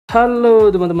Halo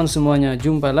teman-teman semuanya,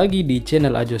 jumpa lagi di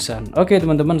channel Ajosan. Oke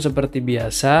teman-teman, seperti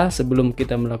biasa sebelum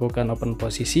kita melakukan open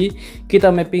posisi,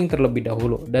 kita mapping terlebih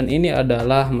dahulu. Dan ini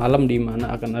adalah malam di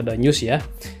mana akan ada news ya.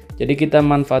 Jadi kita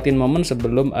manfaatin momen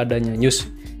sebelum adanya news.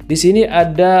 Di sini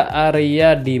ada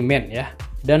area demand ya,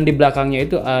 dan di belakangnya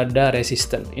itu ada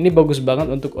resistance. Ini bagus banget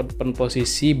untuk open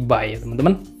posisi buy ya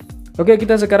teman-teman. Oke,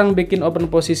 kita sekarang bikin open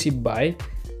posisi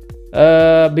buy.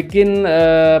 Bikin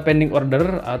pending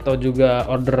order atau juga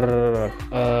order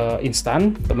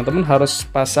instan, teman-teman harus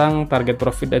pasang target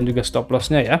profit dan juga stop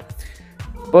lossnya ya.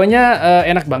 Pokoknya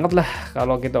enak banget lah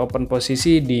kalau kita open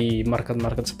posisi di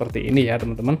market-market seperti ini ya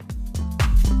teman-teman.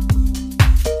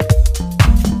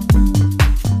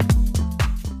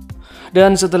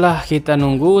 Dan setelah kita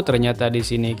nunggu, ternyata di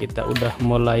sini kita udah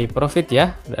mulai profit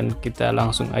ya, dan kita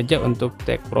langsung aja untuk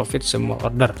take profit semua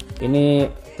order. Ini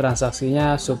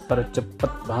transaksinya super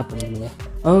cepet banget teman-teman ya.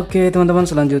 Oke teman-teman,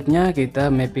 selanjutnya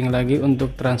kita mapping lagi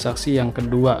untuk transaksi yang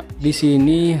kedua. Di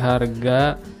sini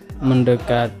harga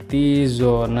mendekati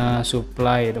zona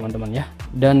supply teman-teman ya,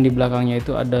 dan di belakangnya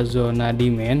itu ada zona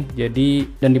demand. Jadi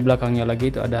dan di belakangnya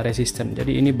lagi itu ada resistance.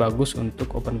 Jadi ini bagus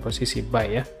untuk open posisi buy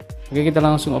ya. Oke, kita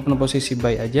langsung open posisi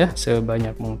buy aja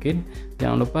sebanyak mungkin.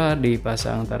 Jangan lupa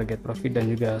dipasang target profit dan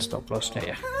juga stop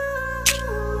lossnya ya.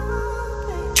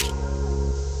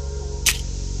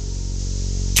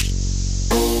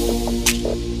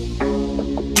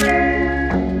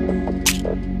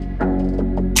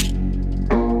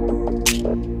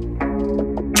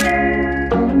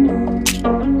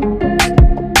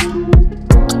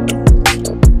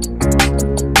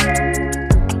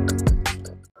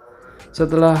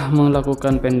 Setelah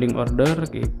melakukan pending order,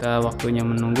 kita waktunya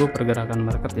menunggu pergerakan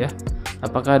market ya.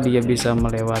 Apakah dia bisa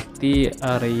melewati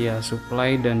area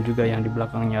supply dan juga yang di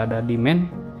belakangnya ada demand?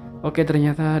 Oke,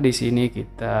 ternyata di sini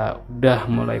kita udah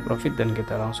mulai profit dan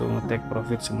kita langsung take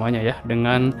profit semuanya ya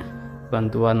dengan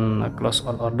bantuan close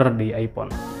all order di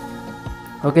iPhone.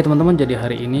 Oke teman-teman, jadi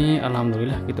hari ini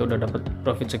alhamdulillah kita udah dapat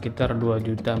profit sekitar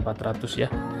 2.400.000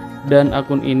 ya. Dan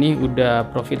akun ini udah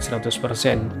profit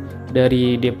 100%.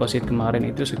 Dari deposit kemarin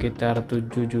itu sekitar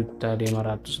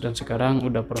 7.500.000 dan sekarang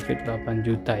udah profit 8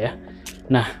 juta ya.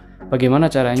 Nah, bagaimana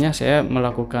caranya saya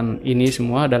melakukan ini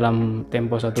semua dalam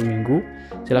tempo 1 minggu?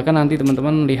 Silahkan nanti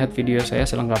teman-teman lihat video saya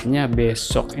selengkapnya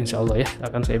besok, insya Allah ya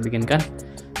akan saya bikinkan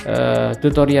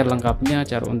tutorial lengkapnya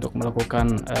cara untuk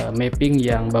melakukan mapping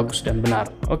yang bagus dan benar.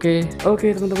 Oke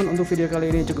teman-teman, untuk video kali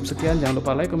ini cukup sekian. Jangan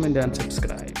lupa like, comment, dan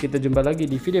subscribe. Kita jumpa lagi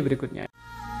di video berikutnya.